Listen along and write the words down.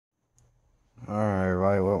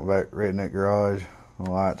Alright, welcome back to Redneck Garage.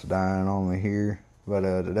 The light's dying on me here. But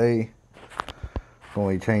today, I'm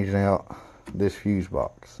going to be changing out this fuse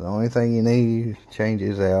box. The only thing you need to change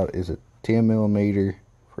this out is a 10mm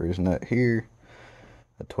for this nut here,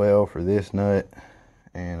 a 12 for this nut,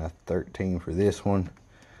 and a 13 for this one.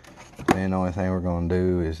 And the only thing we're going to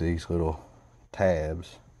do is these little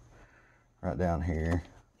tabs right down here.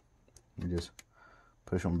 You just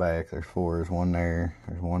push them back. There's four. There's one there.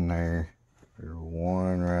 There's one there. There's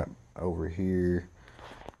one right over here.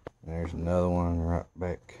 And there's another one right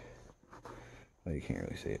back. Well, you can't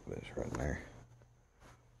really see it, but it's right there.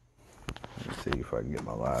 Let's see if I can get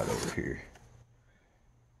my light over here.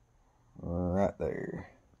 Right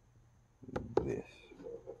there. This.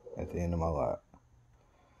 At the end of my light.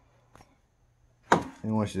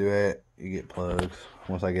 And once you do that, you get plugs.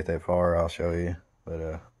 Once I get that far, I'll show you.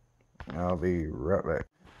 But I'll be right back.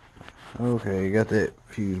 Okay, got that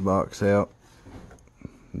fuse box out.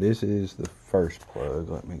 This is the first plug.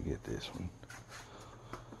 Let me get this one.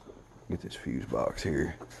 Get this fuse box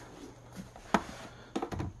here.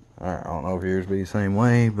 Alright, I don't know if yours be the same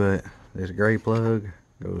way, but this gray plug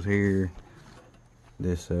goes here.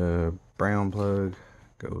 This brown plug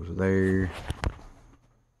goes there.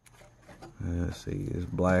 Let's see, this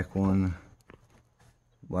black one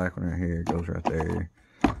right here goes right there.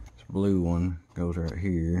 This blue one goes right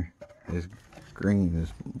here. This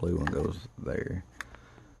blue one goes there.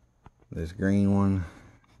 This green one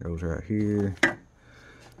goes right here.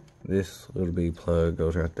 This little bitty plug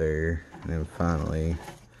goes right there. And then finally,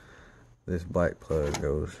 this black plug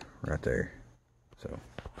goes right there. So,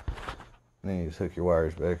 then you just hook your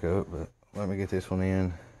wires back up. But let me get this one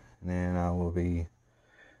in, and then I will be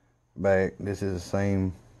back. This is the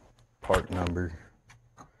same part number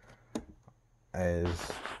as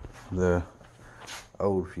the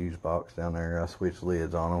old fuse box down there. I switched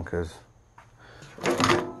lids on them because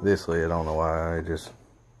this lid, I don't know why, it just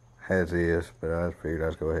has this, but I figured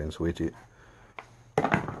I'd go ahead and switch it.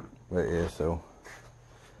 But yeah, so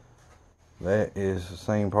that is the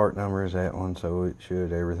same part number as that one, so it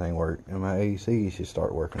should everything work. And my AC should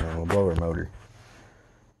start working on my blower motor,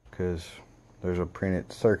 because there's a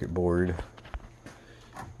printed circuit board.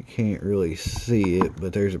 You can't really see it,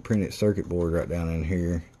 but there's a printed circuit board right down in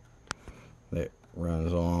here that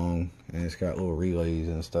runs along, and it's got little relays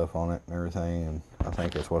and stuff on it and everything, and I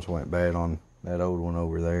think that's what went bad on that old one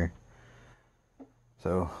over there.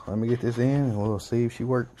 So let me get this in and we'll see if she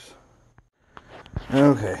works.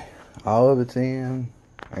 Okay, all of it's in,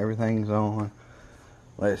 everything's on.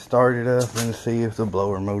 Let's start it up and see if the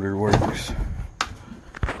blower motor works.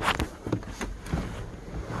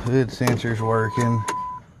 Hood sensor's working.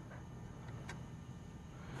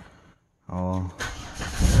 Oh,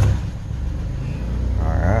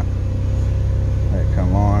 alright. Let it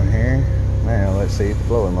come on here. Now let's see if the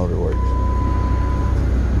blower motor works.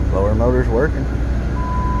 Blower motor's working.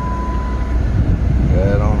 Got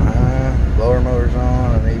it on high. Blower motor's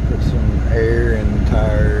on. I need to put some air in the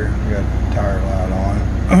tire. Got the tire light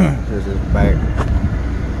on. This is back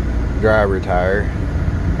driver tire.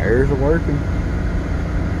 Air's working.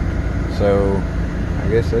 So I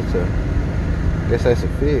guess that's a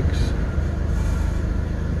fix.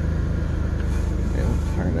 Yep,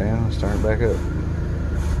 turn it down, start it back up.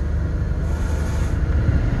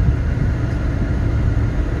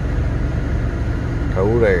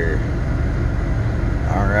 Cold air.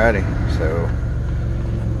 Alrighty, so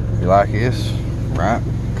if you like this,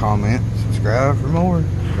 comment, subscribe for more.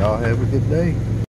 Y'all have a good day.